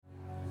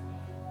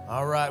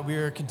All right, we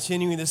are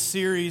continuing this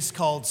series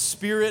called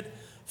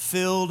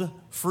Spirit-Filled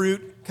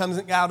Fruit.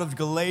 Comes out of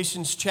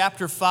Galatians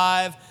chapter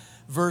 5,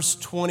 verse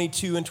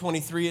 22 and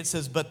 23. It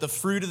says, "But the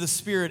fruit of the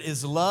Spirit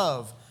is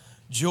love,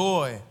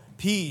 joy,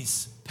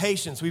 peace,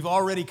 patience." We've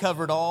already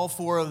covered all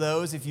four of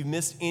those. If you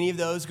missed any of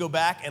those, go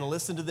back and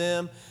listen to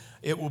them.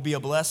 It will be a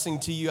blessing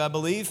to you, I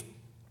believe.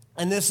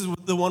 And this is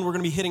the one we're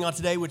going to be hitting on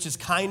today, which is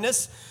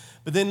kindness.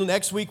 But then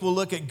next week, we'll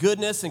look at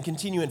goodness and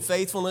continue in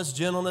faithfulness,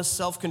 gentleness,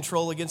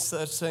 self-control. Against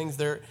such things,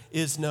 there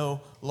is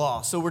no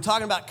law. So we're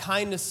talking about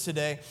kindness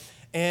today.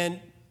 And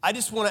I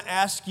just want to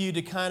ask you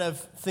to kind of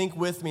think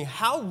with me,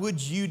 how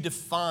would you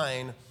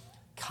define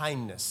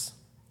kindness?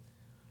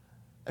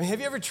 I mean, have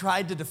you ever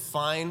tried to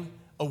define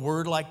a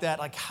word like that?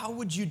 Like, how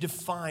would you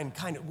define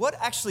kindness? What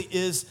actually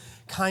is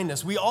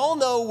kindness? We all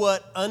know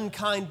what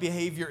unkind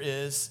behavior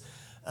is.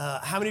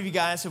 How many of you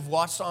guys have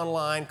watched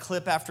online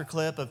clip after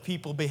clip of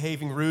people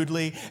behaving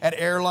rudely at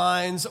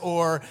airlines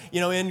or,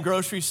 in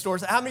grocery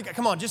stores? How many,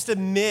 come on, just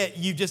admit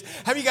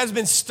have you guys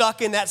been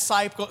stuck in that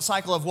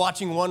cycle of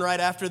watching one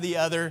right after the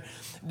other?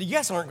 You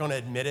guys aren't going to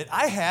admit it.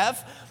 I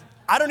have.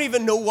 I don't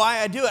even know why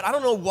I do it. I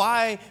don't know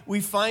why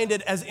we find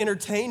it as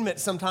entertainment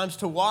sometimes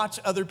to watch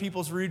other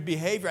people's rude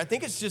behavior. I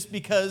think it's just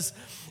because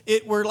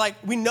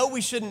we know we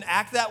shouldn't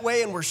act that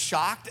way, and we're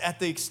shocked at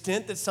the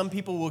extent that some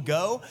people will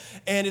go.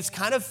 And it's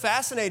kind of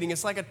fascinating.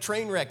 It's like a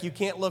train wreck. You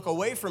can't look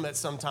away from it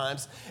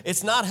sometimes.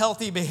 It's not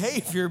healthy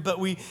behavior, but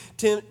we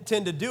tend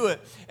to do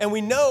it. And we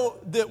know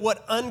that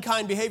what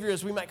unkind behavior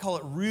is, we might call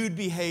it rude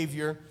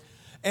behavior.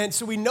 And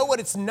so we know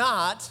what it's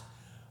not.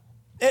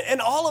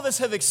 And all of us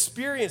have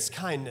experienced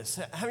kindness.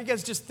 How many of you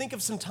guys just think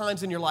of some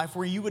times in your life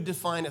where you would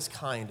define as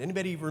kind?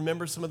 Anybody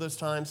remember some of those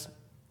times?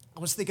 I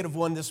was thinking of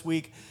one this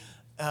week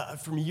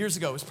from years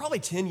ago. It was probably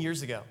 10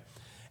 years ago.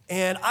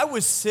 And I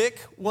was sick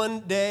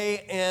one day,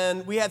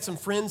 and we had some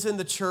friends in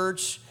the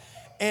church,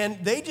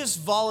 and they just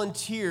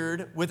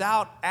volunteered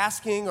without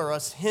asking or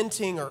us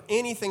hinting or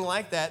anything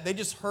like that. They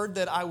just heard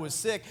that I was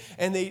sick,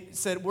 and they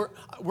said,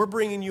 we're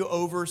bringing you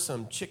over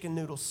some chicken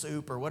noodle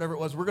soup or whatever it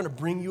was. We're going to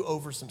bring you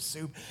over some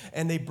soup.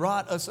 And they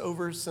brought us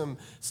over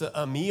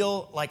a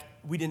meal, like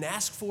we didn't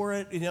ask for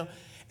it,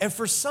 And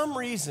for some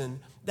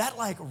reason, that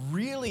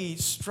really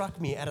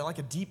struck me at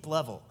a deep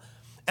level.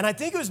 And I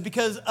think it was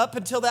because up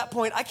until that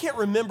point, I can't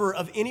remember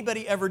of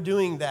anybody ever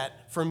doing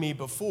that for me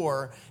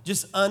before,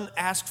 just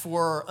unasked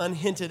for or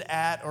unhinted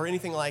at or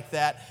anything like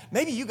that.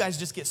 Maybe you guys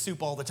just get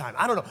soup all the time.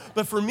 I don't know.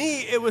 But for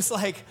me, it was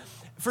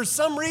for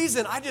some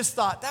reason, I just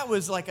thought that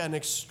was an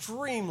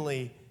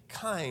extremely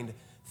kind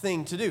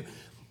thing to do.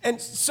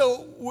 And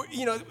so,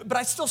 but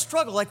I still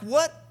struggle.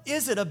 What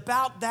is it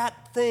about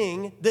that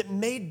thing that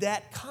made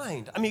that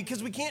kind? I mean,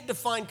 because we can't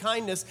define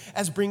kindness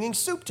as bringing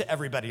soup to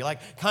everybody.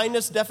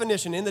 Kindness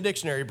definition in the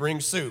dictionary, bring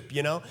soup,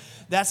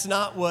 That's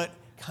not what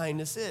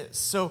kindness is.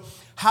 So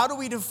how do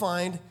we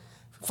find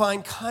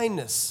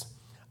kindness?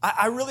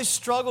 I really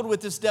struggled with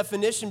this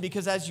definition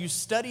because as you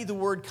study the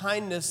word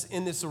kindness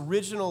in this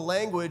original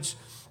language,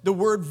 the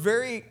word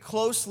very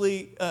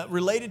closely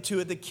related to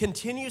it that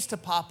continues to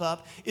pop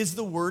up is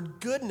the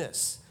word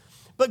goodness.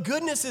 But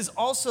goodness is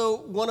also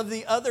one of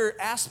the other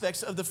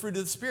aspects of the fruit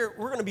of the Spirit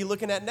we're going to be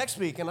looking at next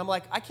week. And I'm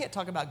like, I can't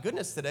talk about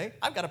goodness today.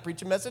 I've got to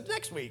preach a message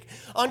next week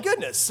on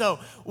goodness. So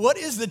what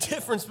is the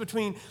difference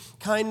between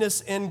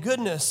kindness and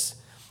goodness?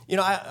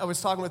 I was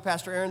talking with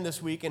Pastor Aaron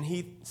this week, and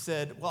he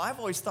said, well, I've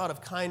always thought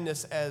of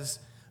kindness as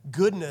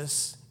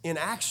goodness in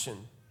action.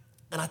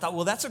 And I thought,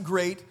 well, that's a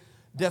great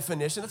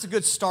definition. That's a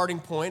good starting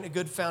point, a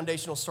good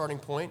foundational starting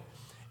point.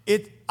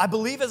 I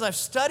believe as I've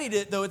studied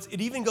it, though, it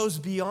even goes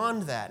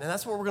beyond that. And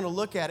that's what we're going to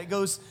look at.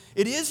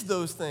 It is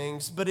those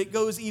things, but it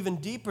goes even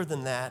deeper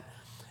than that.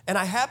 And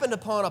I happened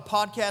upon a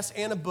podcast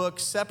and a book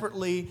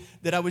separately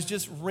that I was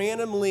just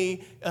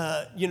randomly,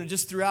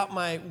 just throughout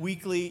my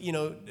weekly,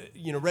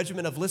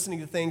 regimen of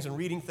listening to things and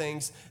reading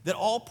things that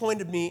all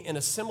pointed me in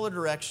a similar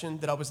direction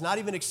that I was not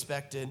even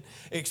expecting.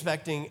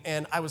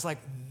 And I was like,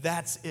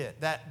 that's it.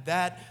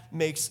 That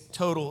makes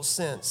total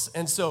sense.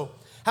 And so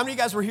how many of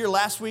you guys were here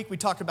last week? We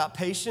talked about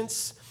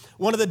patience.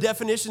 One of the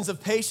definitions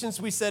of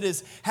patience we said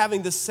is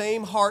having the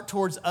same heart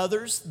towards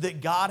others that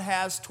God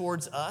has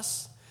towards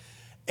us.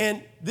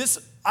 And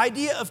this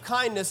idea of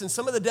kindness and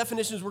some of the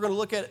definitions we're going to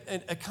look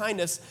at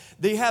kindness,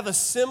 they have a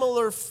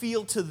similar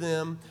feel to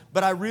them,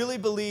 but I really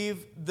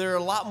believe they're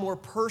a lot more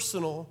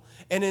personal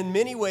and in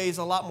many ways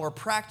a lot more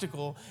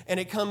practical, and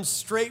it comes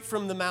straight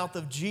from the mouth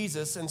of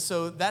Jesus, and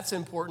so that's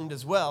important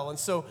as well. And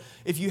so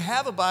if you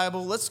have a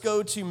Bible, let's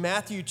go to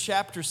Matthew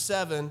chapter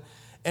 7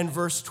 and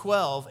verse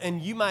 12,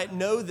 and you might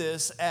know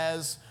this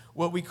as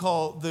what we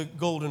call the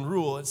golden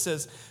rule. It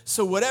says,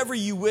 so whatever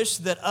you wish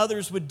that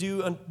others would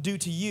do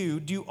to you,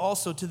 do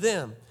also to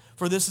them,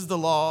 for this is the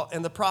law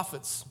and the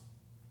prophets.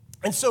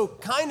 And so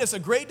kindness, a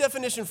great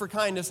definition for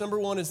kindness, number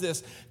one is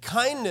this: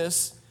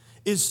 kindness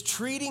is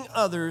treating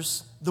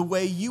others the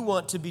way you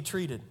want to be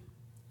treated.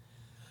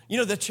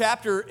 The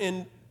chapter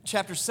in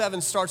chapter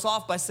 7 starts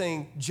off by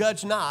saying,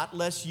 judge not,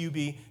 lest you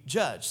be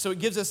judged. So it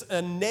gives us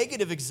a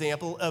negative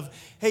example of,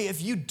 hey,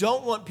 if you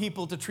don't want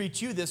people to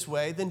treat you this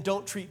way, then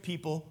don't treat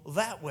people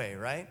that way,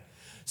 right?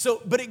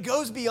 So, but it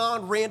goes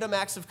beyond random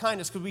acts of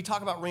kindness, because we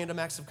talk about random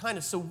acts of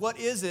kindness. So what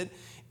is it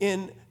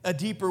in a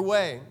deeper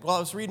way? Well, I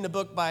was reading a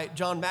book by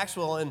John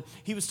Maxwell, and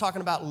he was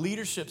talking about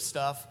leadership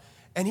stuff.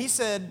 And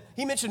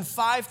he mentioned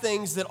 5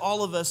 things that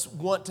all of us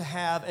want to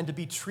have and to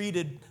be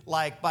treated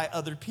like by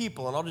other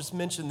people. And I'll just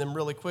mention them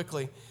really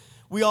quickly.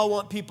 We all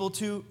want people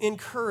to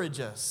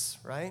encourage us,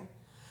 right?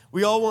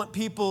 We all want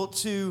people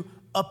to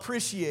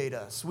appreciate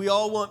us. We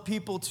all want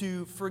people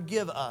to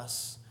forgive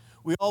us.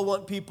 We all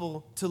want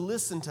people to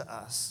listen to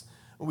us.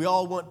 We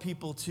all want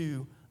people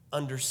to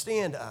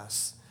understand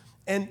us.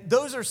 And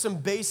those are some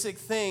basic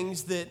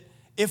things that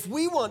if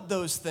we want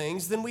those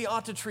things, then we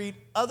ought to treat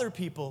other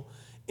people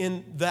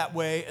in that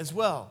way as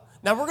well.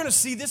 Now, we're going to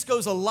see this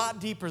goes a lot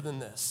deeper than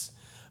this.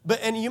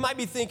 And you might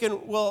be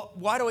thinking, well,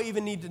 why do I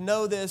even need to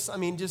know this? I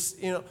mean,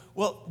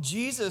 well,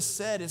 Jesus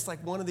said it's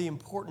like one of the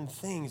important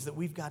things that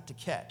we've got to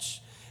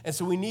catch. And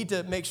so we need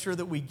to make sure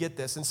that we get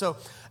this. And so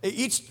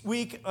each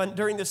week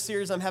during this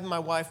series, I'm having my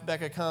wife,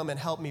 Becca, come and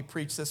help me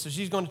preach this. So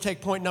she's going to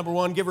take point number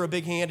 1. Give her a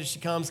big hand as she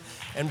comes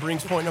and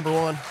brings point number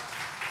 1.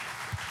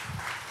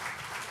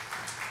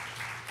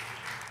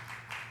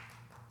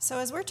 So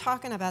as we're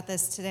talking about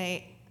this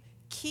today,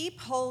 keep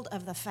hold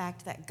of the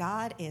fact that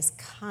God is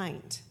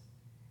kind.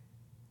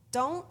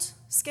 Don't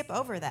skip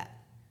over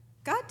that.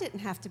 God didn't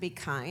have to be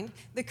kind.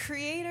 The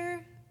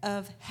creator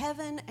of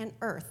heaven and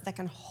earth that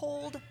can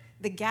hold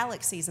the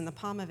galaxies in the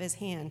palm of his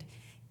hand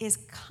is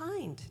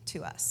kind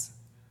to us.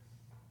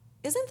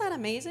 Isn't that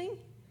amazing?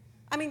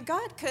 I mean,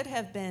 God could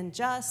have been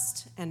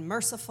just and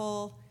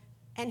merciful,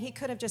 and he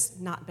could have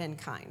just not been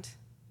kind,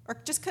 or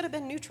just could have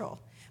been neutral.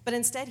 But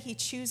instead, he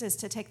chooses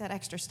to take that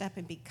extra step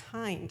and be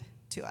kind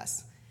to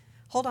us.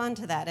 Hold on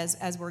to that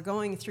as we're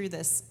going through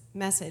this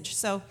message.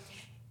 So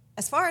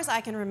as far as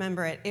I can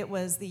remember it, it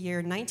was the year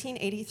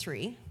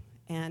 1983,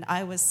 and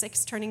I was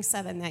 6 turning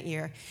 7 that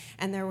year,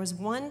 and there was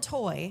one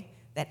toy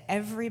that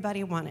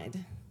everybody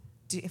wanted.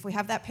 If we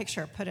have that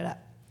picture, put it up.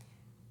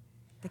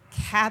 The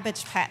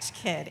Cabbage Patch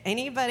Kid.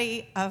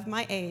 Anybody of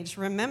my age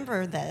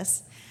remember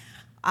this?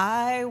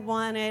 I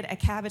wanted a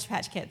Cabbage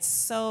Patch Kid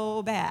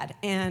so bad,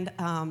 and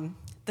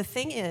the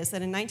thing is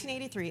that in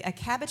 1983, a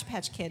Cabbage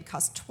Patch Kid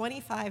cost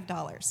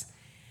 $25.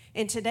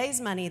 In today's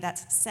money,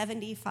 that's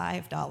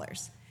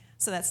 $75.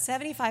 So that's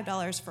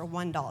 $75 for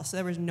 $1. So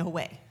there was no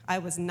way. I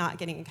was not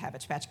getting a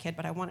Cabbage Patch Kid,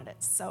 but I wanted it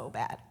so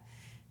bad.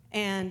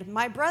 And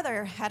my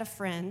brother had a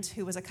friend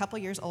who was a couple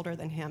years older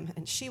than him,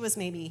 and she was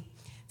maybe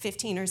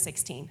 15 or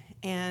 16.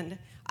 And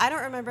I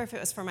don't remember if it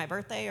was for my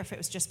birthday or if it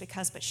was just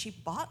because, but she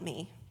bought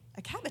me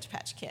a Cabbage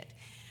Patch Kid.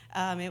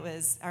 I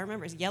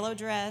remember it was yellow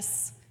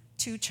dress,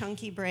 2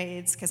 chunky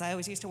braids, because I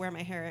always used to wear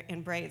my hair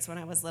in braids when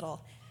I was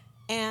little.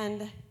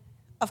 And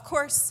of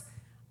course,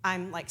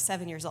 I'm like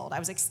 7 years old. I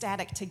was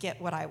ecstatic to get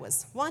what I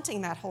was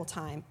wanting that whole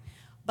time.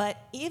 But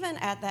even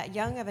at that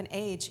young of an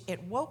age,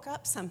 it woke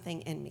up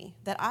something in me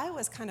that I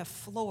was kind of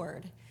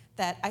floored.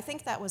 That I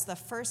think that was the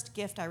first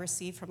gift I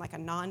received from like a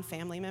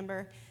non-family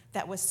member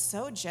that was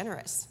so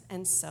generous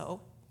and so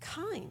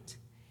kind.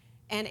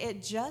 And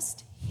it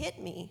just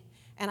hit me.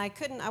 And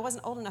I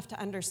wasn't old enough to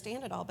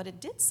understand it all, but it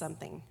did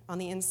something on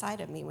the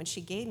inside of me when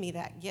she gave me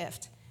that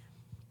gift.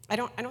 I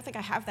don't think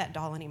I have that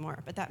doll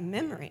anymore, but that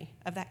memory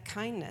of that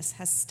kindness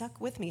has stuck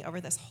with me over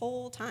this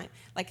whole time.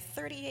 Like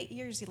 38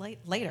 years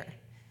later,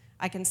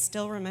 I can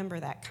still remember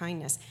that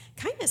kindness.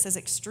 Kindness is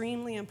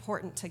extremely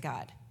important to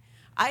God.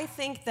 I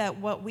think that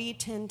what we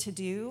tend to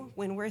do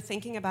when we're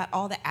thinking about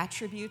all the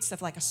attributes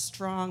of like a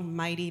strong,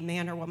 mighty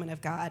man or woman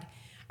of God,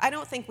 I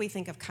don't think we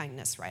think of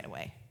kindness right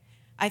away.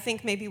 I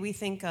think maybe we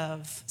think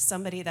of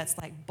somebody that's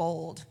like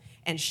bold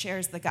and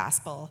shares the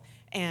gospel,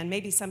 and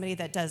maybe somebody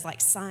that does like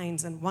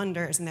signs and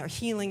wonders and they're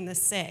healing the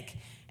sick.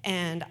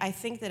 And I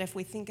think that if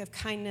we think of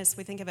kindness,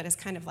 we think of it as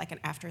kind of like an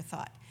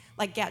afterthought.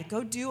 Like, yeah,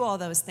 go do all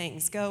those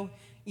things. Go,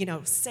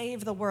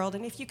 save the world.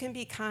 And if you can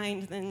be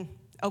kind, then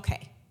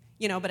okay.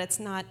 But it's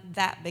not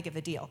that big of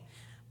a deal.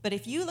 But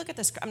if you look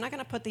at I'm not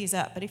going to put these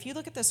up, but if you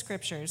look at the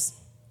scriptures,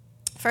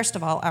 first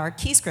of all, our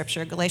key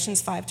scripture,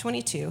 Galatians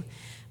 5:22,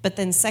 but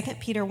then 2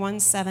 Peter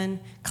 1:7,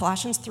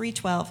 Colossians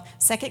 3:12,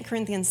 2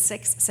 Corinthians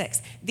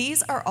 6:6.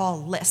 These are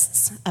all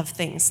lists of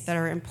things that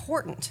are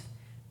important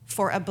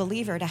for a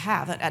believer to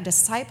have, a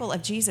disciple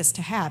of Jesus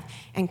to have.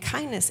 And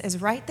kindness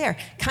is right there.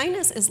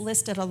 Kindness is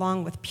listed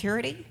along with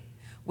purity,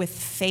 with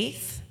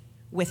faith,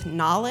 with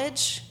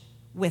knowledge,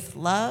 with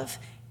love.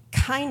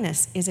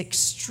 Kindness is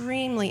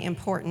extremely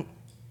important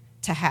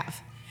to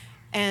have.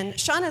 And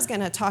Shauna's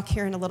going to talk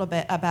here in a little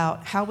bit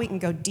about how we can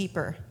go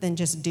deeper than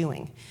just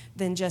doing,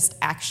 than just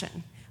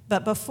action.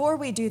 But before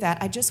we do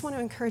that, I just want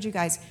to encourage you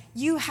guys,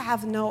 you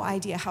have no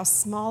idea how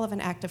small of an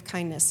act of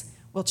kindness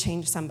will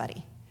change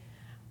somebody.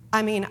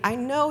 I mean, I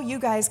know you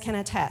guys can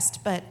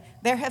attest, but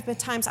there have been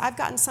times I've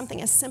gotten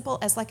something as simple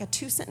as like a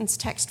 2-sentence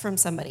text from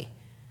somebody,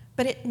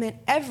 but it meant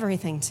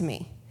everything to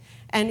me.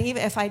 And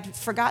even if I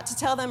forgot to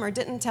tell them or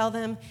didn't tell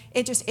them,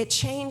 it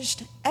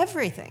changed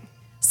everything.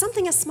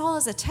 Something as small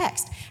as a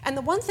text. And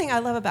the one thing I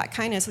love about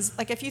kindness is,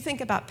 like, if you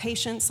think about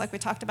patience, like we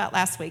talked about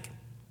last week,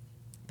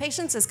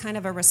 patience is kind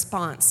of a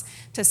response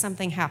to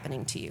something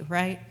happening to you,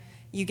 right?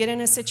 You get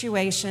in a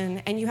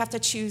situation and you have to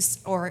choose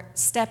or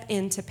step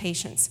into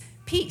patience.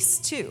 Peace,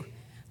 too.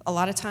 A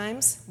lot of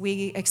times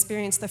we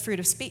experience the fruit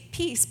of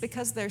peace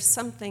because there's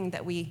something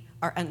that we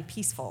are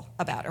unpeaceful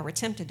about or we're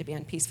tempted to be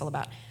unpeaceful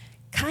about.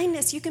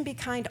 Kindness, you can be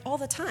kind all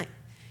the time.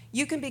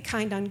 You can be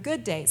kind on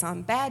good days,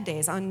 on bad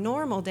days, on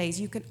normal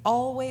days. You can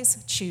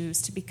always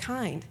choose to be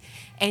kind.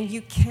 And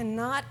you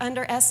cannot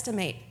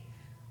underestimate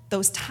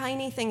those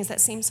tiny things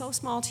that seem so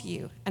small to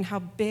you and how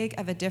big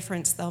of a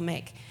difference they'll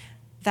make.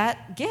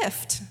 That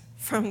gift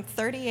from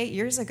 38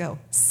 years ago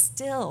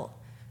still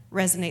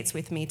resonates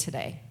with me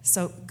today.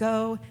 So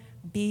go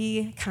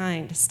be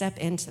kind. Step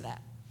into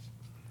that.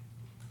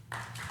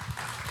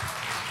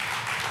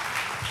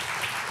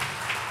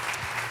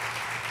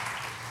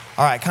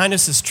 All right,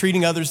 kindness is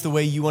treating others the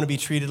way you want to be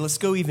treated. Let's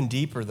go even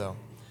deeper, though.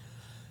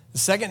 The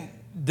second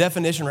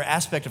definition or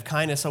aspect of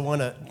kindness I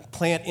want to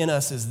plant in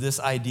us is this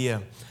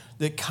idea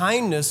that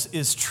kindness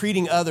is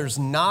treating others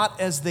not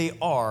as they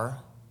are,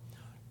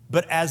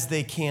 but as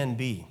they can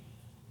be.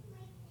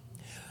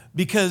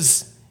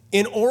 Because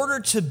in order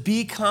to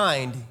be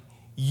kind,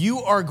 you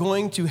are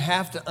going to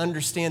have to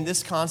understand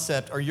this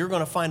concept, or you're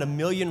going to find a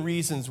million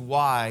reasons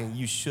why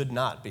you should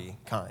not be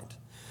kind.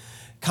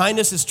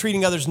 Kindness is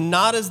treating others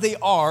not as they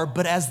are,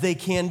 but as they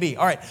can be.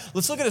 All right,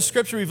 let's look at a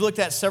scripture we've looked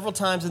at several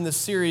times in this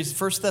series.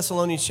 1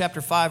 Thessalonians chapter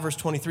 5, verse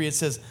 23, it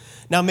says,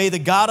 "Now may the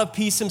God of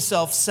peace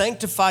himself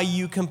sanctify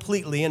you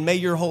completely, and may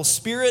your whole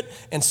spirit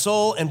and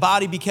soul and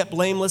body be kept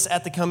blameless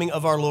at the coming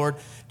of our Lord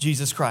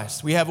Jesus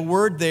Christ." We have a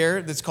word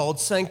there that's called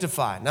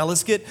sanctify. Now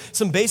let's get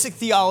some basic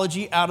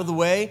theology out of the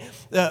way.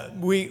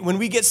 When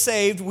we get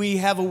saved, we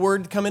have a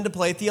word come into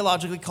play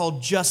theologically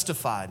called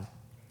justified.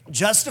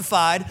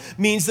 Justified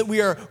means that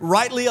we are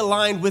rightly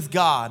aligned with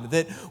God,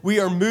 that we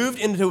are moved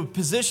into a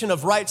position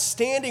of right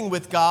standing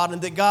with God,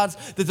 and that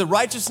the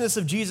righteousness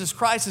of Jesus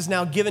Christ is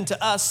now given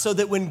to us, so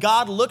that when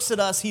God looks at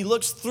us, he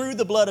looks through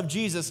the blood of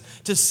Jesus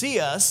to see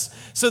us,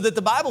 so that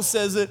the Bible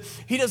says that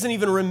he doesn't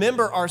even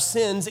remember our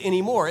sins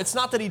anymore. It's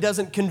not that he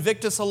doesn't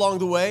convict us along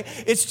the way.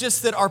 It's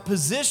just that our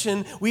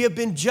position, we have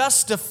been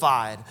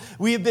justified.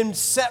 We have been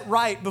set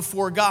right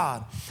before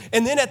God.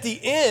 And then at the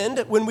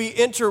end, when we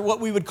enter what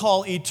we would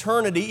call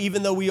eternity,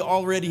 even though we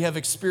already have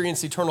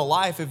experienced eternal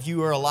life if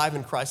you are alive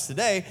in Christ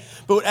today,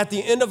 but at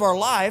the end of our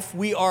life,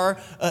 we are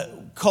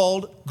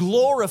called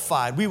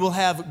glorified. We will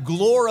have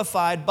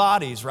glorified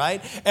bodies,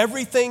 right?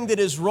 Everything that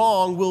is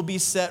wrong will be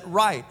set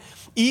right.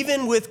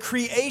 Even with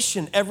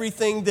creation,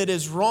 everything that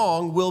is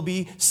wrong will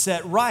be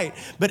set right.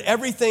 But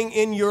everything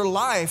in your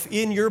life,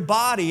 in your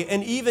body,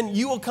 and even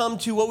you will come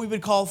to what we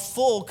would call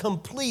full,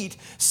 complete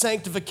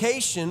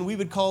sanctification. We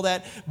would call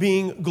that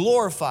being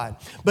glorified.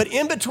 But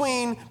in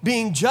between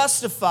being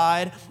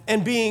justified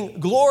and being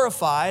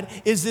glorified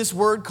is this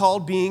word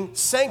called being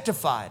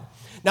sanctified.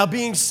 Now,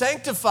 being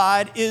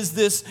sanctified is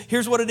this,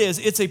 here's what it is.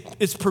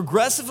 It's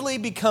progressively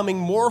becoming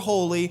more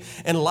holy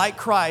and like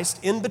Christ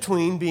in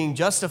between being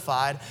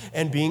justified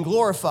and being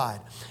glorified.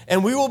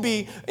 And we will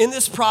be in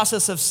this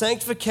process of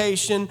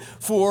sanctification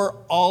for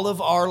all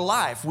of our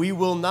life. We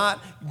will not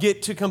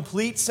get to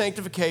complete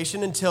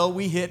sanctification until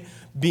we hit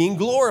being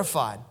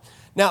glorified.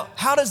 Now,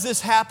 how does this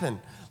happen?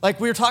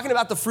 Like we were talking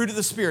about the fruit of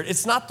the Spirit.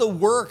 It's not the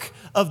work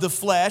of the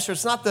flesh, or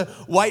it's not the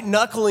white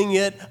knuckling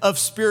it of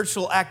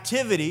spiritual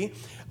activity.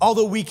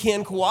 Although we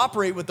can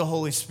cooperate with the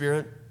Holy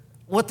Spirit,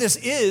 what this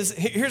is,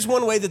 here's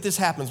one way that this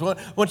happens. I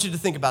want you to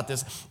think about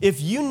this.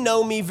 If you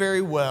know me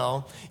very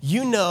well,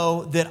 you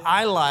know that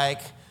I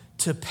like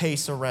to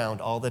pace around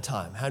all the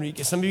time.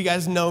 Some of you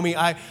guys know me.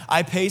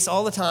 I pace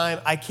all the time.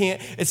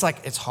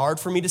 It's hard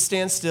for me to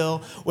stand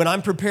still. When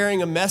I'm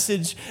preparing a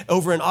message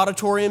over in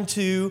Auditorium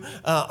 2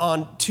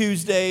 on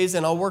Tuesdays,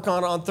 and I'll work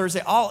on it on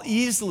Thursday, I'll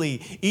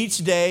easily each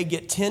day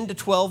get 10 to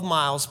 12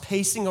 miles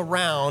pacing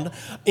around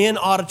in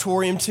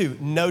Auditorium 2.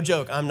 No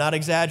joke. I'm not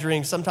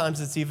exaggerating. Sometimes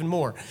it's even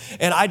more.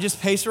 And I just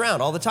pace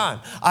around all the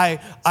time.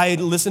 I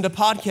listen to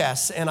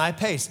podcasts and I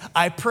pace.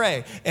 I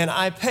pray and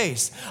I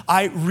pace.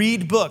 I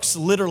read books,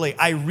 literally.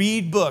 I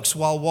read books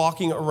while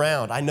walking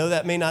around. I know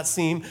that may not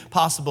seem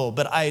possible,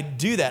 but I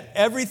do that.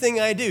 Everything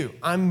I do,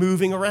 I'm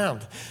moving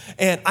around.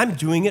 And I'm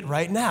doing it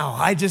right now.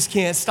 I just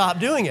can't stop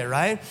doing it,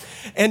 right?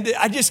 And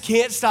I just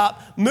can't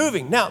stop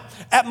moving. Now,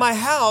 at my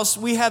house,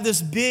 we have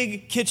this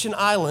big kitchen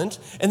island,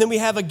 and then we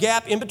have a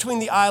gap in between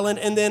the island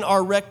and then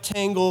our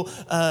rectangle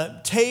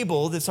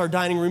table that's our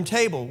dining room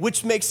table,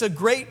 which makes a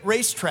great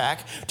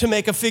racetrack to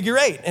make a figure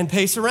eight and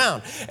pace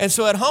around. And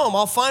so at home,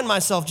 I'll find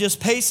myself just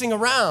pacing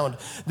around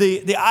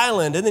the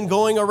island and then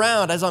going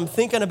around as I'm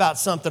thinking about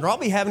something, or I'll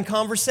be having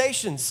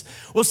conversations.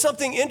 Well,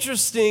 something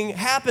interesting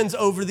happens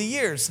over the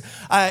years.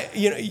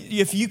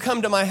 If you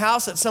come to my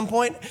house at some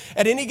point,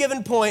 at any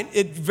given point,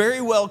 it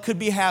very well could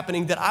be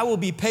happening that I will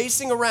be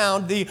pacing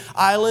around the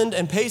island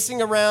and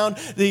pacing around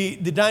the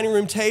dining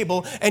room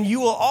table, and you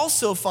will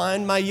also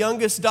find my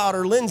youngest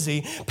daughter,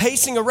 Lindsay,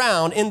 pacing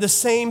around in the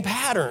same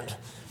pattern.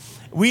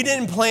 We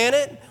didn't plan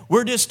it.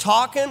 We're just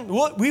talking.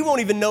 We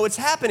won't even know it's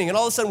happening. And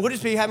all of a sudden, we'll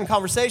just be having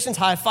conversations,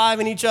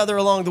 high-fiving each other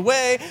along the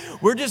way.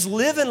 We're just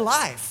living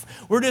life.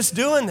 We're just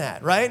doing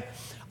that, right?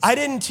 I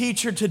didn't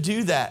teach her to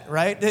do that,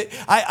 right?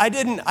 I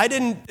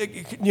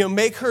didn't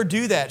make her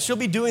do that. She'll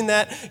be doing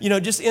that,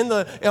 just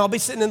I'll be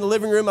sitting in the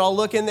living room and I'll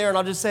look in there and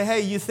I'll just say,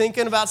 hey, you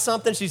thinking about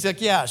something? She's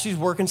like, yeah, she's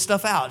working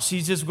stuff out.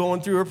 She's just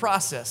going through her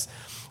process.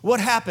 What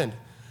happened?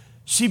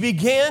 She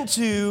began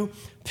to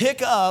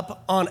pick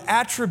up on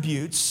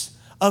attributes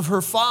of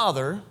her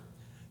father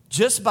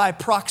just by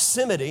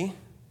proximity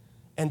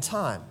and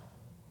time.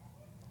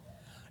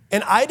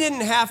 And I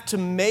didn't have to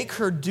make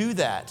her do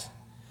that.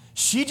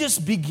 She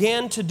just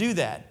began to do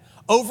that.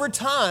 Over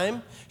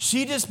time,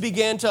 she just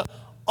began to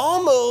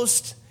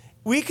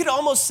we could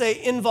almost say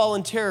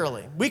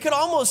involuntarily. We could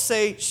almost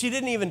say she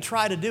didn't even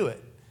try to do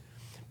it.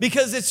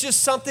 Because it's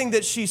just something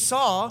that she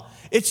saw.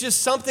 It's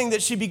just something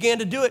that she began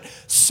to do it.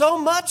 So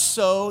much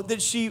so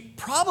that she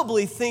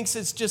probably thinks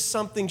it's just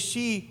something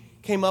she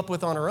came up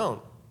with on her own.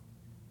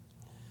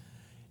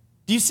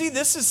 Do you see,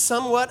 this is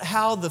somewhat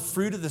how the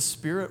fruit of the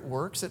Spirit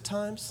works at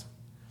times?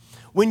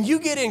 When you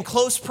get in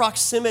close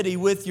proximity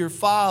with your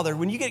Father,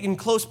 when you get in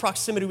close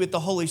proximity with the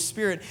Holy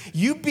Spirit,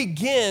 you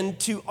begin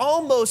to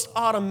almost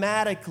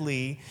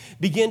automatically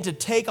begin to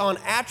take on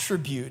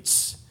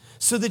attributes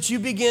so that you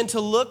begin to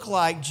look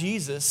like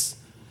Jesus.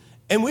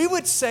 And we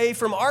would say,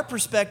 from our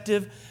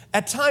perspective,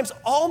 at times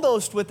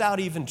almost without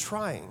even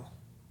trying.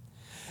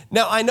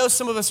 Now, I know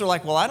some of us are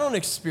like, well, I don't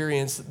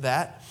experience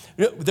that.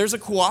 There's a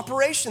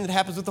cooperation that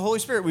happens with the Holy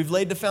Spirit. We've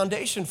laid the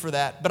foundation for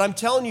that. But I'm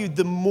telling you,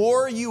 the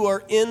more you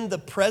are in the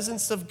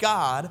presence of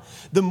God,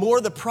 the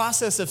more the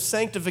process of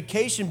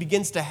sanctification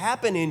begins to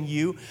happen in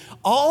you,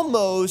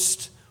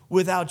 almost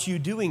without you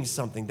doing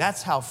something.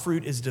 That's how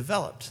fruit is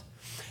developed.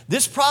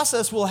 This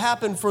process will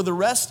happen for the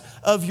rest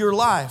of your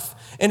life,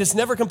 and it's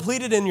never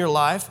completed in your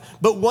life,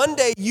 but one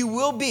day you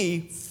will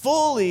be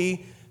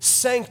fully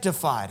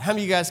sanctified. How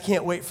many of you guys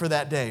can't wait for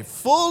that day?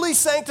 Fully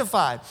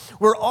sanctified,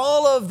 where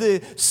all of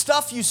the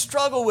stuff you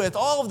struggle with,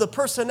 all of the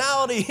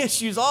personality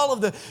issues, all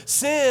of the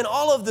sin,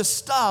 all of the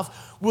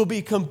stuff will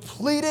be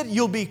completed.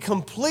 You'll be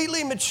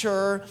completely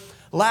mature,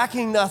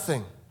 lacking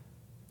nothing.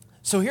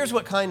 So here's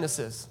what kindness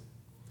is.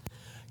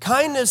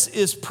 Kindness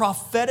is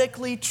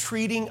prophetically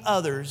treating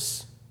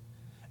others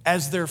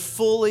as their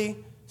fully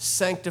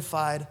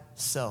sanctified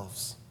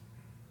selves.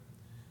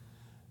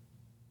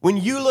 When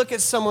you look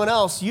at someone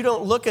else, you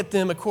don't look at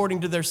them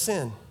according to their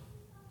sin.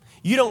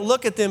 You don't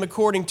look at them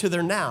according to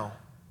their now.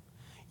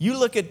 You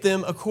look at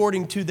them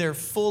according to their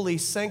fully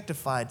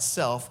sanctified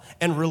self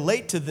and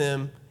relate to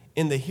them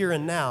in the here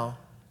and now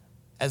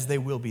as they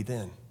will be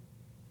then.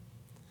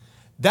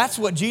 That's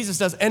what Jesus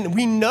does. And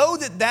we know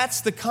that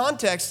that's the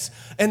context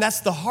and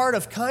that's the heart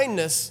of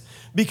kindness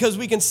because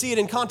we can see it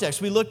in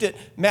context. We looked at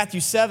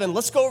Matthew 7.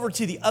 Let's go over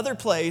to the other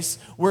place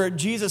where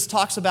Jesus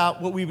talks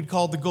about what we would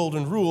call the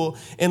golden rule.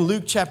 In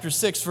Luke chapter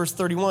 6, verse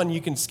 31,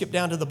 you can skip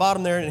down to the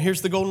bottom there, and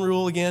here's the golden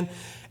rule again.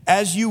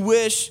 As you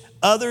wish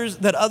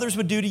that others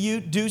would do to you,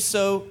 do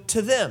so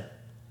to them.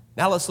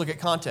 Now let's look at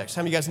context.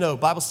 How many of you guys know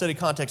Bible study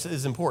context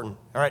is important?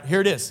 All right,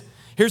 here it is.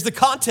 Here's the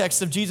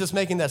context of Jesus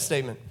making that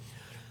statement.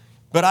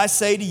 But I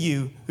say to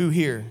you who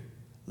hear,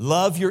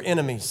 love your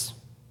enemies.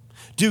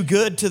 Do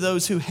good to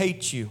those who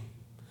hate you.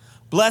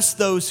 Bless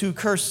those who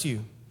curse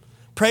you.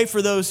 Pray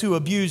for those who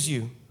abuse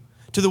you.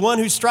 To the one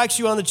who strikes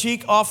you on the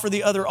cheek, offer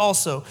the other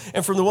also.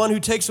 And from the one who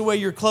takes away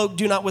your cloak,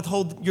 do not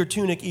withhold your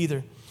tunic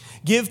either.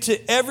 Give to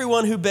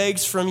everyone who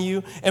begs from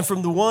you, and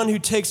from the one who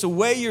takes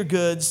away your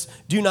goods,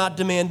 do not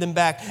demand them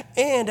back.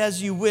 And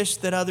as you wish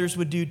that others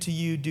would do to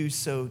you, do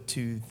so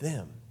to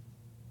them.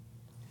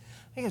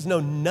 You guys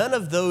know none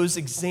of those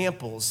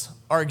examples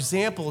are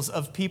examples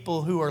of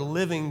people who are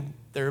living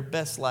their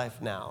best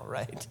life now,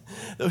 right?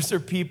 Those are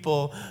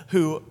people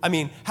who,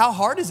 how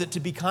hard is it to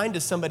be kind to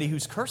somebody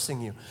who's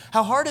cursing you?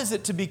 How hard is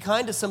it to be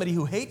kind to somebody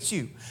who hates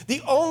you?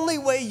 The only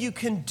way you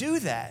can do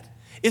that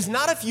is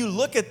not if you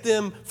look at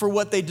them for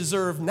what they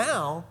deserve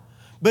now,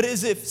 but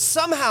as if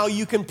somehow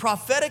you can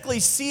prophetically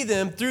see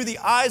them through the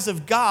eyes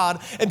of God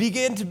and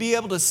begin to be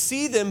able to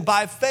see them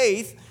by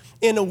faith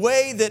in a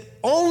way that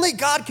only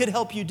God could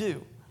help you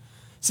do.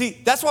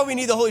 See, that's why we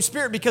need the Holy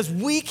Spirit, because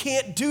we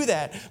can't do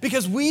that,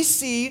 because we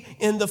see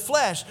in the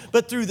flesh.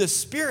 But through the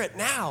Spirit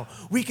now,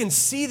 we can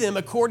see them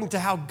according to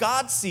how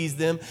God sees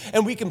them,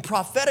 and we can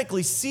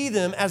prophetically see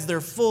them as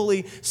their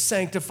fully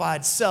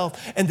sanctified self,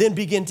 and then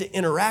begin to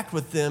interact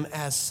with them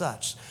as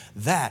such.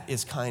 That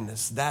is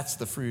kindness. That's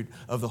the fruit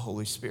of the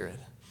Holy Spirit.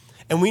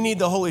 And we need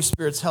the Holy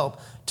Spirit's help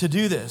to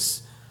do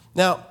this.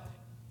 Now,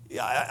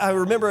 I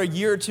remember a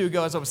year or two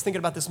ago, as I was thinking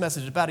about this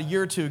message, about a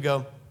year or two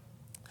ago,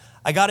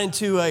 I got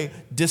into a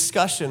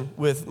discussion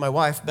with my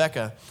wife,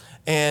 Becca,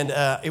 and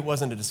it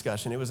wasn't a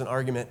discussion, it was an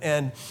argument.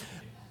 And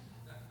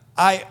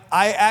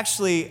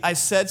I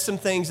said some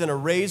things in a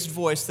raised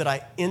voice that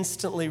I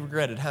instantly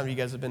regretted. How many of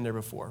you guys have been there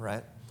before,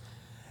 right?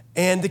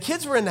 And the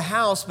kids were in the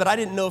house, but I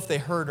didn't know if they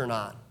heard or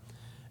not.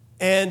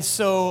 And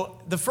so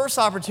the first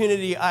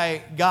opportunity I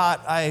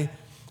got, I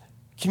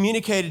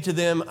communicated to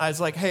them. I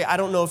was like, hey, I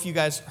don't know if you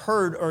guys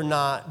heard or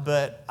not,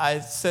 but I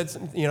said,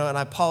 and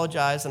I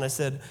apologized, and I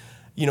said,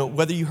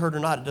 whether you heard or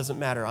not, it doesn't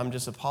matter. I'm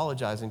just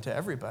apologizing to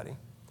everybody.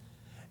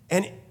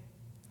 And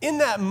in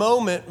that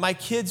moment, my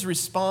kids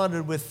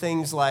responded with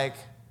things like,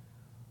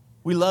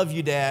 we love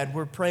you, Dad.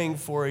 We're praying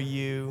for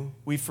you.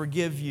 We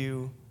forgive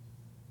you.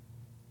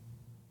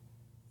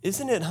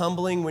 Isn't it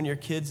humbling when your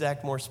kids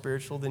act more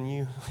spiritual than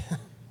you?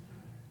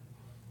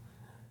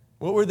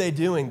 What were they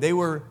doing? They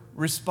were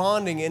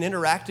responding and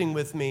interacting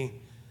with me,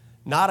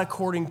 not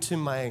according to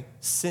my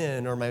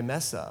sin or my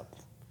mess up.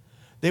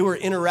 They were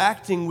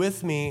interacting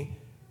with me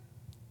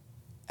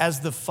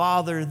as the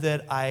father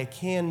that I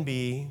can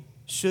be,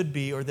 should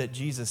be, or that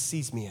Jesus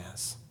sees me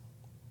as.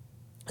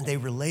 And they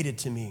related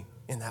to me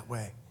in that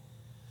way.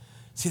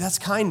 See, that's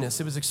kindness.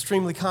 It was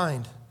extremely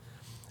kind.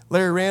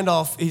 Larry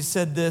Randolph, he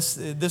said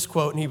this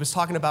quote, and he was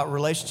talking about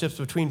relationships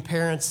between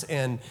parents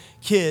and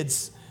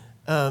kids.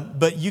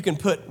 But you can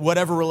put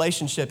whatever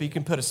relationship, you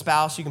can put a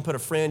spouse, you can put a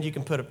friend, you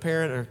can put a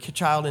parent or a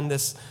child in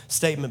this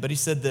statement. But he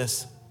said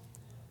this.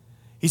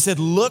 He said,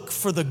 look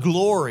for the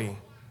glory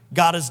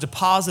God has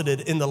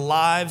deposited in the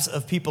lives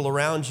of people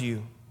around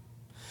you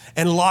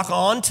and lock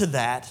on to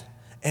that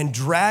and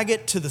drag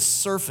it to the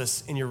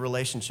surface in your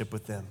relationship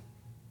with them.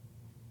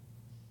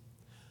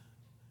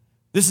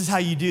 This is how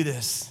you do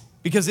this.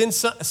 Because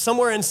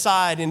somewhere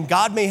inside, and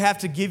God may have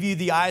to give you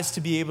the eyes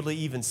to be able to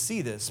even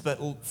see this,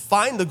 but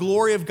find the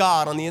glory of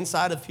God on the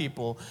inside of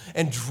people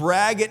and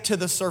drag it to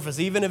the surface,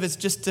 even if it's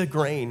just a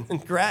grain,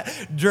 and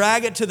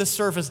drag it to the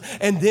surface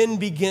and then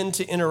begin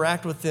to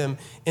interact with them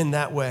in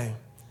that way.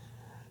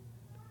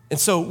 And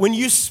so when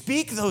you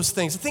speak those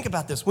things, think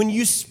about this, when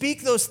you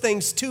speak those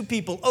things to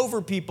people,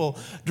 over people,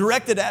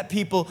 directed at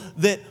people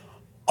that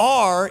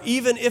are,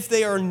 even if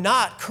they are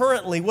not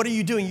currently, what are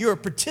you doing? You're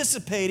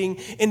participating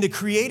in the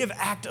creative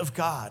act of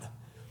God.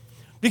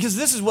 Because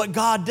this is what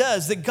God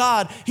does, that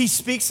God, he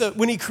speaks,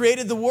 when he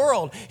created the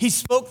world, he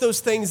spoke those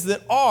things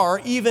that are,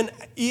 even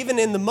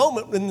in the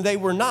moment when they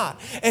were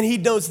not. And he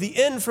knows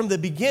the end from the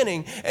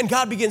beginning, and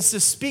God begins to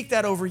speak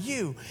that over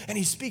you, and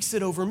he speaks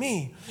it over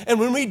me. And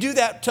when we do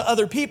that to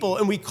other people,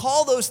 and we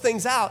call those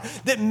things out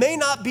that may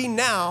not be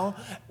now,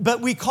 but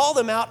we call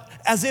them out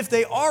as if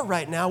they are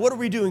right now, what are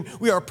we doing?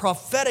 We are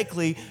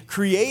prophetically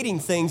creating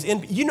things.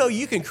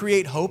 You can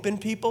create hope in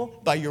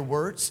people by your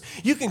words.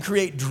 You can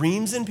create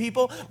dreams in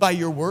people by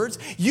your words.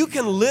 You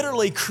can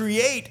literally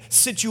create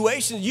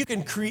situations. You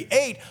can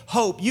create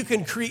hope. You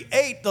can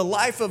create the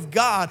life of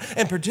God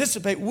and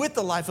participate with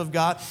the life of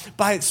God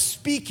by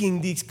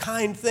speaking these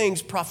kind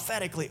things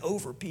prophetically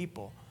over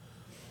people.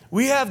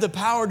 We have the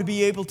power to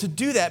be able to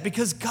do that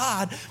because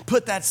God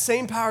put that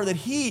same power that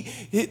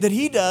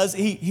he does,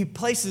 he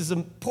places a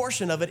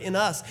portion of it in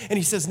us. And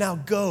he says, now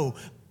go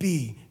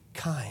be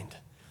kind.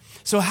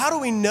 So how do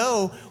we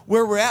know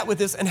where we're at with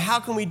this, and how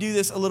can we do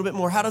this a little bit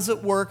more? How does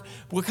it work?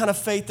 What kind of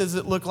faith does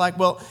it look like?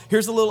 Well,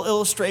 here's a little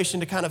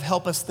illustration to kind of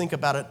help us think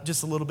about it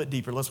just a little bit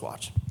deeper. Let's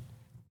watch.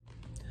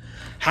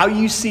 How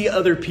you see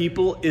other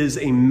people is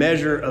a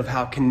measure of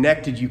how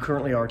connected you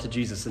currently are to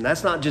Jesus. And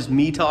that's not just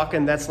me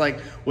talking. That's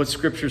like what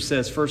Scripture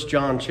says. 1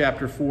 John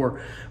chapter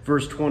 4,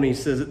 verse 20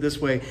 says it this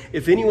way.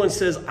 If anyone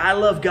says, I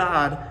love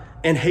God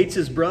and hates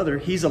his brother,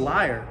 he's a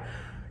liar.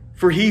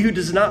 For he who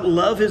does not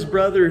love his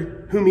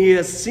brother whom he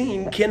has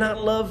seen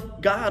cannot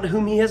love God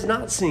whom he has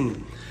not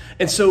seen.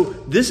 And so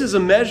this is a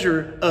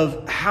measure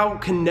of how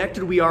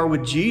connected we are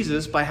with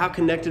Jesus by how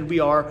connected we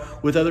are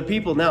with other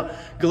people. Now,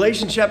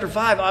 Galatians chapter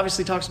 5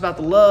 obviously talks about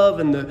the love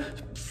and the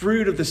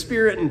fruit of the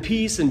Spirit and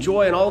peace and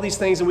joy and all these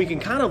things. And we can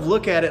kind of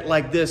look at it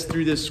like this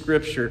through this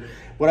scripture.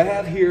 What I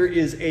have here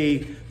is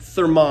a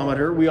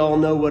thermometer. We all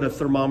know what a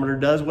thermometer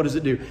does. What does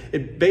it do?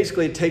 It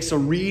takes a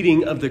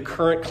reading of the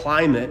current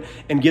climate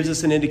and gives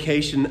us an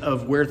indication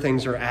of where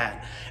things are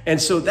at.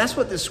 And so that's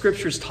what this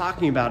scripture is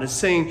talking about. It's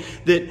saying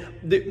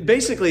that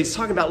basically it's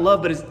talking about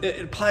love, but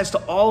it applies to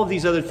all of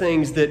these other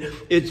things, that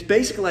it's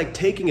basically like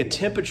taking a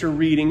temperature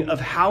reading of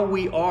how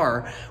we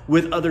are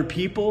with other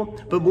people.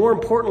 But more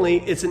importantly,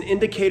 it's an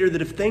indicator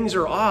that if things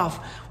are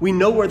off, we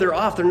know where they're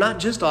off. They're not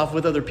just off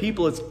with other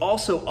people. It's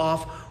also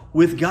off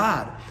with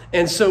God.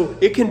 And so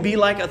it can be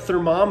like a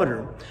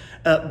thermometer,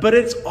 but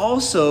it's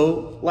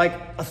also like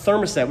a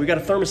thermostat. We got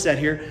a thermostat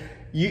here.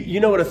 You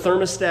know what a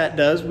thermostat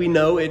does. We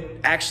know it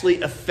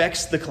actually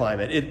affects the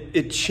climate.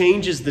 It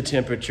changes the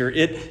temperature.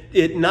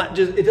 It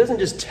doesn't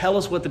just tell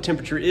us what the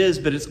temperature is,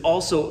 but it's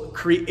also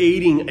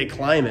creating a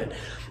climate.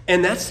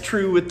 And that's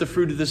true with the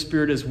fruit of the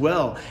Spirit as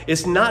well.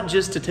 It's not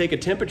just to take a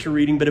temperature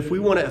reading, but if we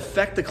want to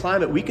affect the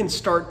climate, we can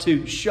start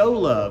to show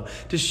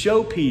love, to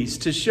show peace,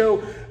 to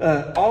show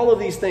all of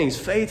these things,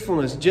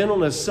 faithfulness,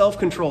 gentleness,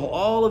 self-control.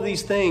 All of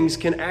these things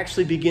can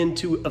actually begin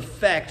to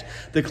affect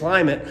the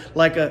climate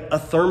like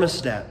a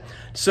thermostat.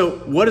 So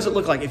what does it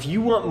look like? If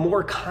you want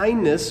more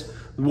kindness,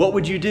 what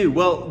would you do?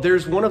 Well,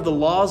 there's one of the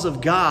laws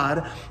of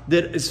God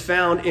that is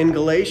found in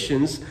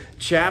Galatians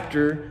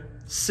chapter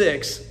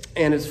 6,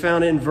 and it's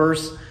found in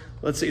verse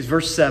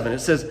 7. It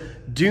says,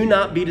 "Do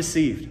not be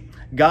deceived.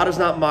 God is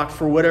not mocked,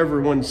 for whatever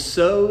one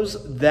sows,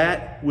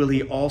 that will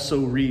he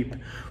also reap.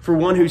 For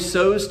one who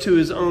sows to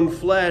his own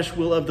flesh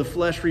will of the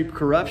flesh reap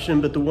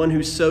corruption, but the one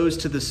who sows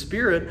to the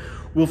Spirit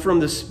will from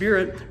the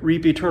Spirit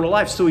reap eternal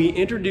life." So he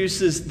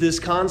introduces this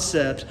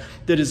concept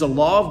that is a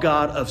law of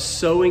God of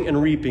sowing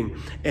and reaping.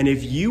 And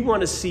if you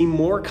want to see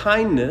more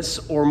kindness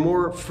or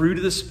more fruit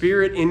of the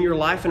Spirit in your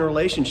life and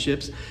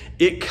relationships,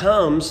 it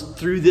comes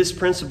through this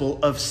principle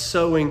of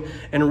sowing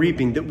and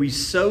reaping, that we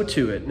sow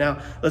to it. Now,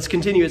 let's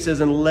continue. It says,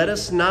 "And let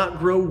us not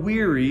grow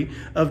weary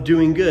of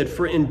doing good,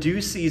 for in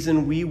due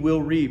season we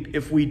will reap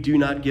if we do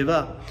not give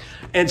up."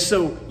 And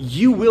so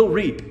you will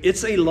reap.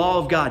 It's a law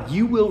of God.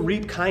 You will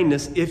reap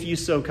kindness if you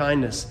sow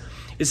kindness.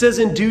 It says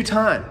in due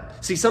time.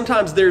 See,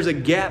 sometimes there's a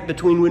gap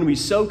between when we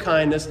sow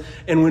kindness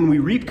and when we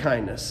reap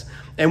kindness.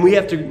 And we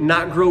have to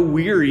not grow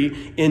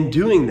weary in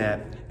doing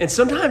that. And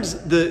sometimes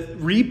the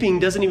reaping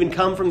doesn't even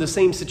come from the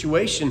same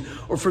situation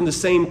or from the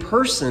same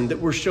person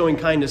that we're showing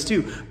kindness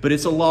to, but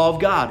it's a law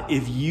of God.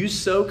 If you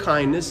sow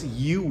kindness,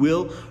 you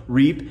will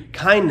reap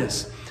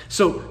kindness.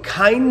 So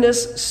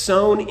kindness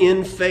sown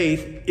in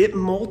faith, it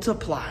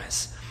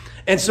multiplies.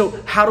 And so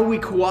how do we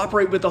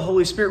cooperate with the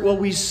Holy Spirit? Well,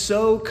 we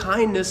sow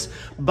kindness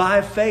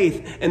by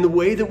faith. And the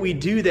way that we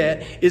do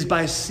that is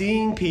by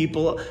seeing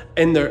people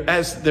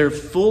as their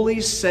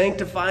fully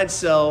sanctified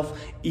self,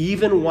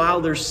 even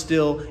while they're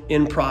still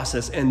in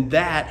process. And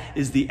that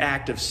is the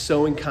act of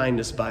sowing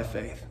kindness by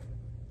faith.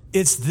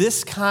 It's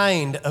this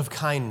kind of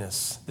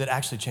kindness that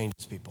actually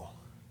changes people.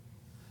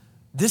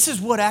 This is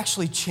what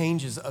actually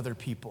changes other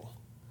people.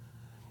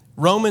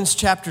 Romans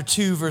chapter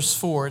 2, verse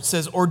 4, it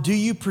says, "Or do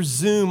you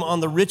presume on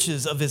the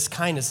riches of his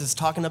kindness," it's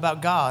talking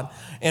about God,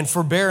 "and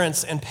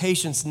forbearance and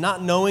patience,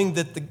 not knowing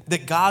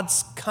that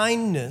God's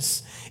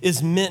kindness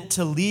is meant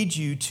to lead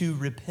you to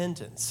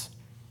repentance?"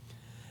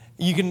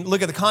 You can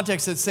look at the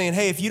context that's saying,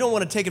 hey, if you don't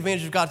want to take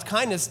advantage of God's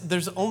kindness,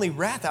 there's only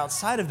wrath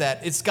outside of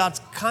that. It's God's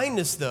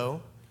kindness,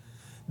 though,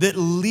 that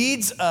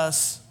leads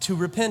us to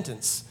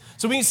repentance.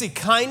 So we can see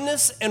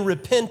kindness and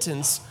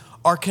repentance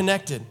are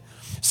connected.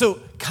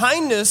 So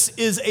kindness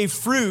is a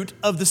fruit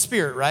of the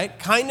Spirit, right?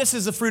 Kindness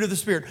is a fruit of the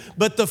Spirit,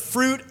 but the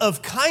fruit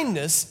of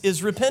kindness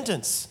is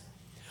repentance.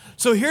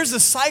 So here's the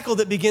cycle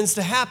that begins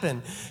to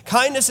happen.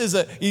 Kindness is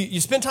you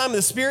spend time in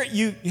the Spirit,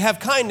 you have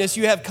kindness,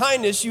 you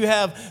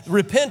have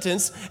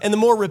repentance, and the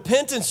more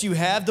repentance you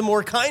have, the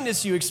more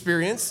kindness you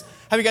experience.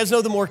 How do you guys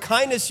know the more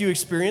kindness you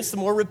experience, the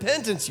more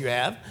repentance you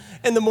have?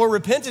 And the more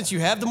repentance you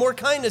have, the more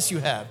kindness you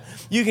have.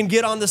 You can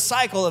get on the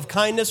cycle of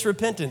kindness,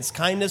 repentance,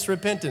 kindness,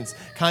 repentance,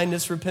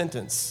 kindness,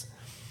 repentance.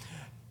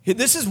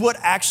 This is what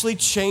actually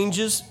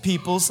changes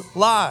people's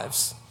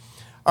lives.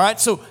 All right,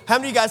 so how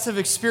many of you guys have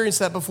experienced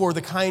that before?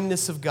 The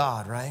kindness of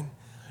God, right?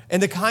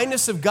 And the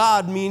kindness of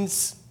God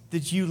means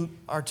that you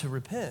are to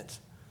repent.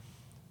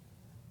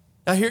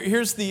 Now,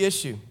 here's the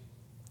issue,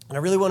 and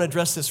I really want to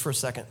address this for a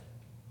second.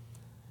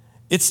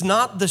 It's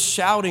not the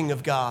shouting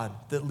of God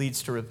that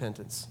leads to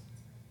repentance.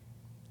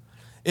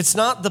 It's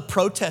not the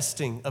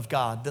protesting of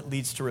God that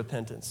leads to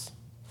repentance.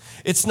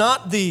 It's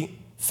not the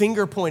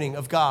finger pointing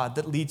of God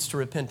that leads to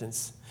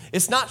repentance.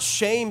 It's not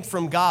shame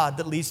from God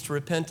that leads to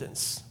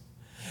repentance.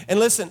 And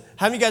listen,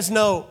 how many of you guys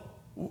know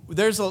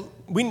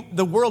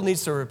the world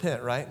needs to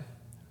repent, right?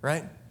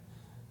 Right?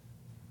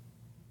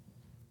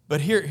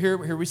 But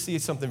here we see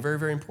something very,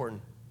 very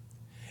important.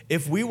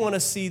 If we want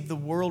to see the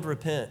world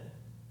repent,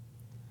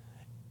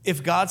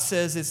 if God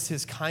says it's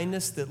his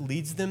kindness that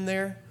leads them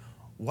there,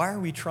 why are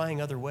we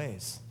trying other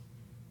ways?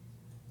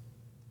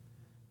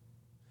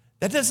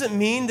 That doesn't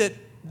mean that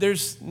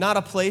there's not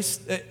a place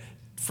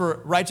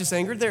for righteous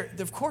anger.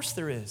 Of course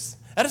there is.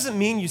 That doesn't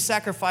mean you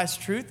sacrifice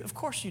truth. Of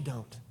course you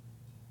don't.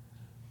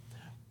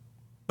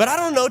 But I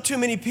don't know too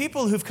many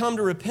people who've come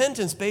to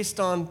repentance based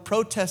on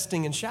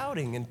protesting and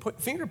shouting and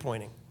finger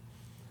pointing.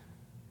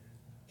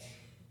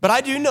 But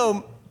I do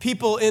know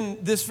people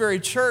in this very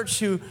church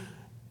who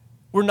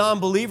were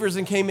non-believers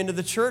and came into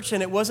the church,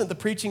 and it wasn't the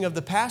preaching of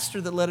the pastor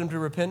that led them to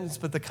repentance,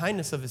 but the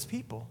kindness of his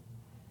people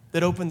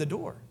that opened the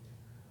door.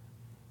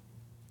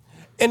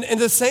 And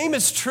the same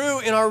is true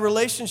in our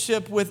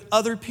relationship with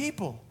other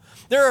people.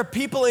 There are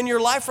people in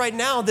your life right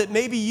now that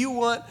maybe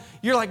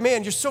you're like,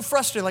 man, you're so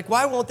frustrated. Like,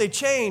 why won't they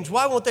change?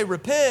 Why won't they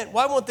repent?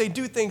 Why won't they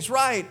do things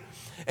right?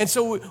 And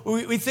so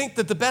we think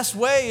that the best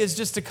way is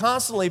just to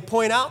constantly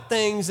point out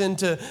things and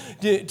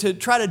to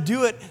try to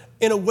do it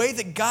in a way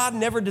that God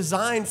never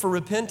designed for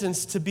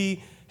repentance to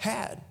be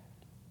had.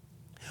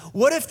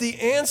 What if the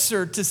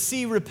answer to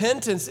see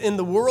repentance in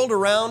the world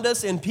around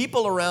us and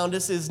people around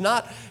us is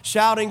not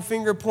shouting,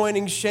 finger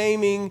pointing,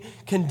 shaming,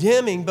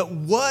 condemning, but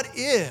what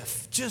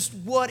if, just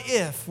what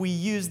if we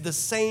use the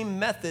same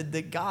method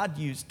that God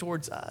used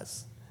towards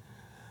us?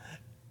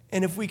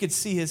 And if we could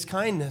see his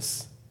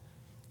kindness,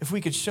 if we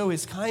could show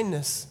his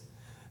kindness,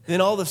 then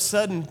all of a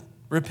sudden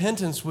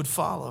repentance would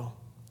follow.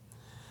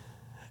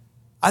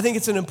 I think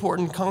it's an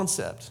important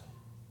concept.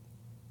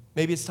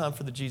 Maybe it's time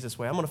for the Jesus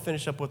way. I'm going to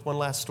finish up with one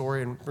last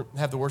story and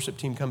have the worship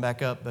team come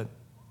back up. But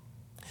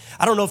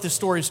I don't know if this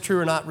story is true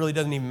or not. Really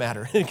doesn't even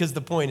matter because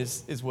the point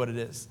is what it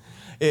is.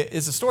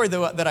 It's a story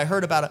that I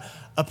heard about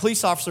a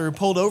police officer who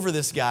pulled over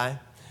this guy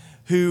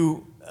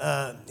who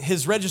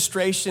his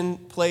registration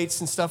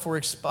plates and stuff were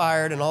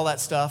expired and all that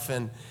stuff.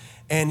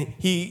 And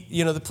he,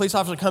 the police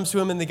officer comes to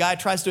him and the guy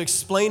tries to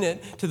explain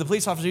it to the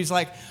police officer. He's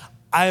like,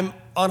 I'm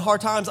on hard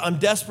times. I'm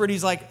desperate.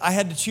 He's like, I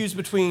had to choose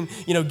between,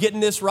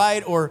 getting this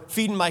right or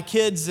feeding my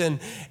kids.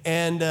 And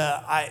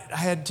I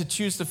had to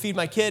choose to feed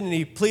my kid. And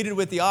he pleaded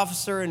with the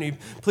officer and he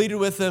pleaded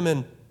with him.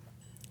 And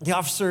the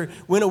officer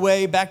went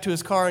away back to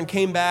his car and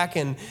came back.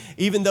 And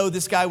even though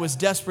this guy was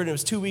desperate, and it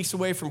was 2 weeks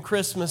away from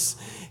Christmas,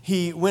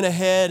 he went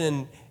ahead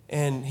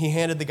and he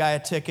handed the guy a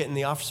ticket and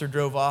the officer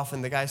drove off.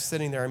 And the guy's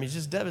sitting there. He's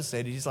just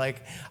devastated. He's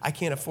like, I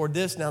can't afford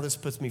this. Now this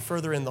puts me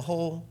further in the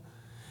hole.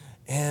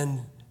 And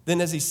then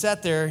as he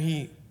sat there,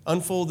 he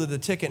unfolded the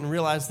ticket and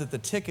realized that the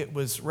ticket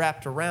was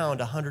wrapped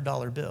around a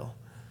 $100 bill.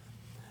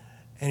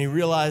 And he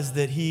realized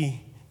that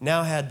he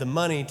now had the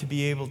money to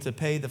be able to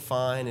pay the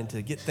fine and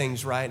to get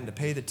things right and to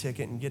pay the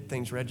ticket and get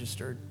things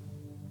registered.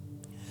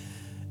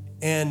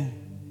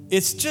 And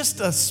it's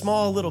just a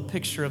small little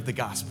picture of the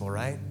gospel,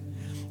 right?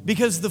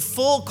 Because the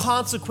full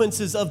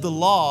consequences of the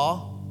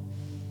law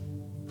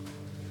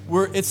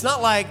it's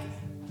not like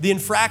the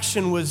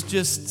infraction was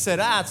just said,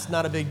 it's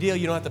not a big deal,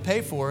 you don't have to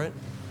pay for it.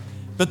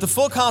 But the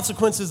full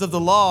consequences of the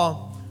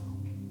law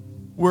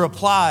were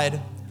applied,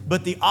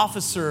 but the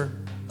officer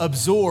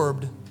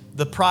absorbed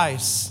the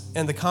price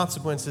and the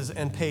consequences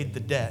and paid the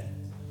debt.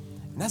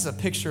 And that's a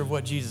picture of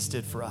what Jesus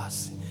did for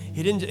us.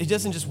 He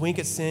doesn't just wink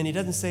at sin. He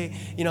doesn't say,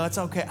 it's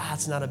okay,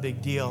 it's not a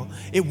big deal.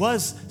 It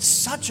was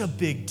such a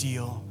big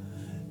deal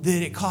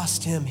that it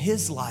cost him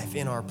his life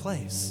in our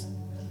place.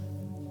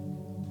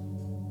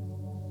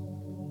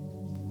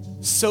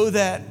 So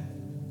that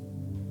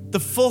the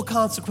full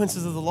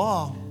consequences of the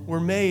law were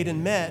made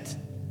and met,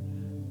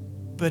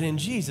 but in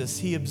Jesus,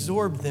 he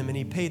absorbed them and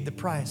he paid the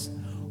price.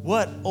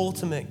 What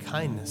ultimate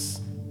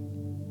kindness.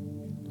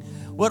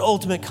 What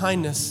ultimate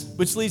kindness,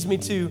 which leads me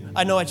to,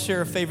 I know I'd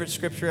share a favorite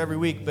scripture every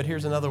week, but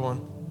here's another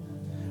one.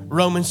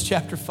 Romans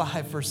chapter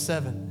 5, verse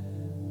 7.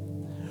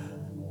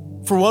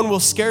 For one will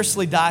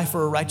scarcely die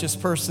for a righteous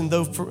person,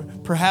 though for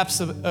perhaps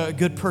a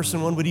good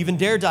person one would even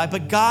dare die.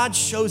 But God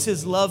shows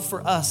his love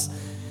for us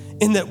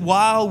in that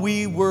while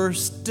we were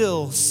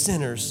still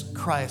sinners,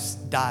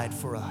 Christ died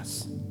for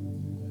us.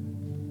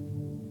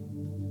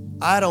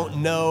 I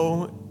don't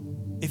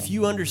know, if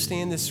you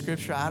understand this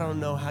scripture, I don't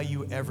know how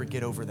you ever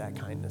get over that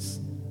kindness.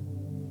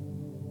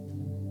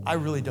 I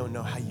really don't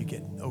know how you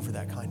get over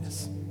that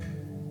kindness.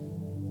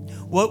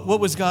 What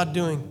was God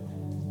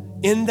doing?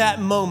 In that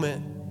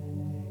moment,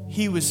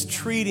 he was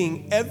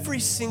treating every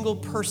single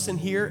person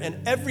here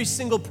and every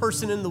single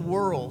person in the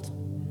world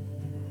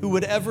who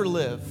would ever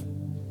live.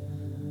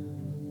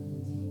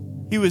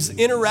 He was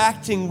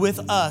interacting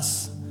with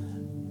us,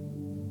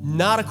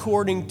 not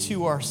according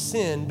to our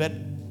sin, but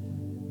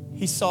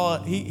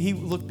he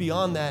looked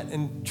beyond that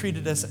and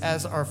treated us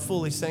as our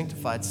fully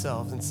sanctified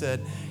selves and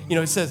said,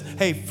 he says,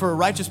 hey, for a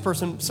righteous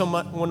person,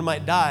 someone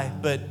might die,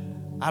 but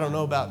I don't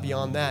know about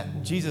beyond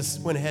that. Jesus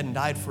went ahead and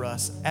died for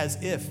us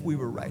as if we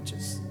were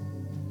righteous.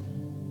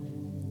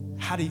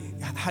 How do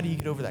you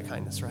get over that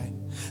kindness, right?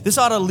 This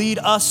ought to lead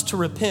us to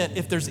repent.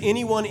 If there's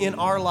anyone in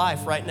our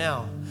life right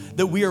now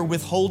that we are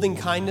withholding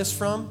kindness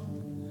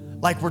from,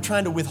 like we're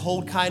trying to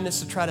withhold kindness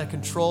to try to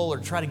control or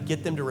try to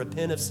get them to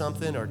repent of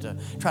something or to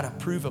try to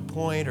prove a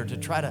point or to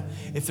try to,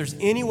 if there's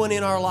anyone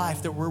in our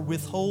life that we're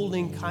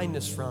withholding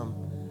kindness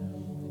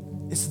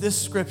from, it's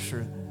this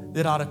scripture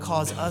that ought to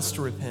cause us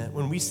to repent.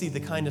 When we see the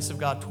kindness of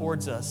God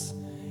towards us,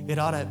 it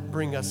ought to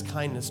bring us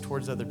kindness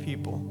towards other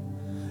people.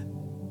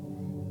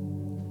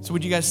 So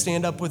would you guys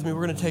stand up with me?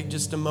 We're going to take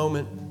just a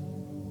moment.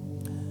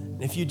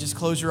 And if you just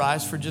close your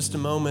eyes for just a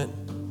moment,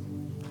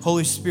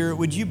 Holy Spirit,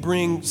 would you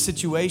bring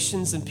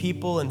situations and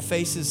people and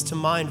faces to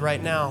mind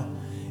right now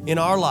in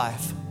our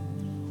life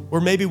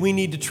where maybe we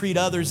need to treat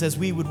others as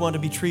we would want to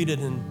be treated,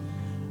 and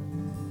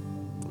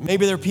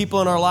maybe there are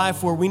people in our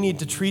life where we need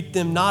to treat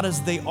them not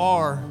as they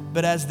are,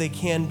 but as they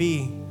can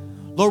be.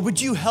 Lord,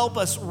 would you help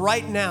us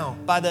right now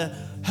by the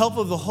help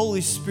of the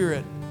Holy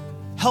Spirit,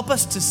 help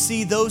us to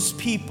see those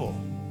people,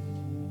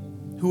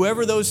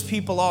 whoever those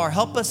people are,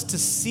 help us to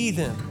see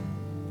them.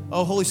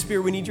 Oh, Holy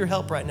Spirit, we need your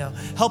help right now.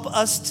 Help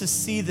us to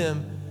see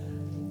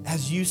them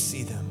as you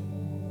see them.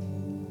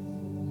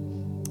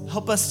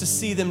 Help us to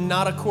see them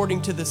not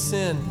according to the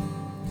sin.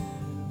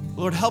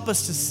 Lord, help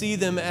us to see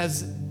them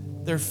as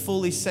their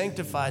fully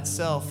sanctified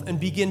self and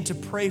begin to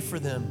pray for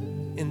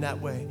them. in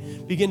that way.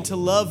 Begin to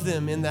love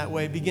them in that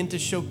way. Begin to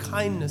show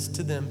kindness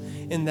to them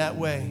in that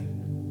way.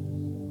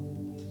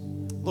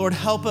 Lord,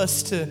 help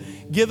us to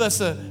give us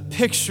a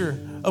picture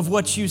of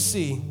what you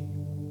see.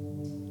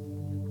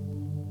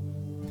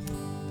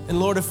 And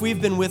Lord, if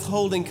we've been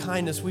withholding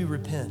kindness, we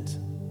repent.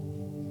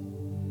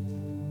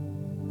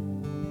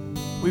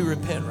 We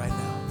repent right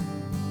now.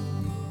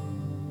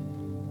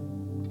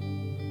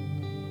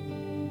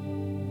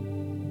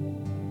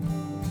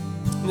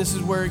 And this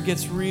is where it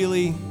gets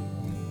really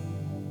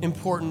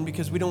important,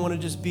 because we don't want to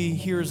just be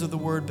hearers of the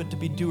word, but to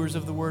be doers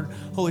of the word.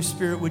 Holy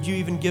Spirit, would you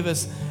even give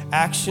us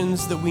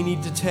actions that we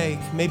need to take,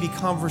 maybe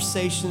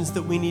conversations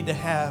that we need to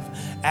have,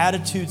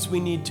 attitudes we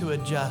need to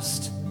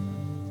adjust,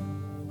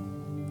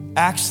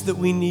 acts that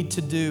we need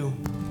to do,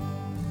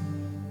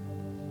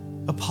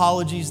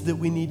 apologies that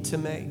we need to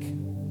make.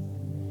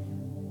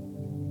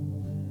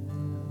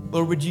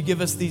 Lord, would you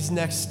give us these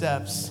next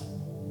steps?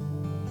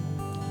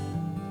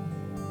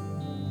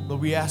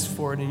 Lord, we ask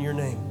for it in your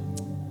name.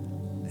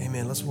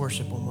 Amen. Let's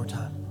worship one more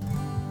time.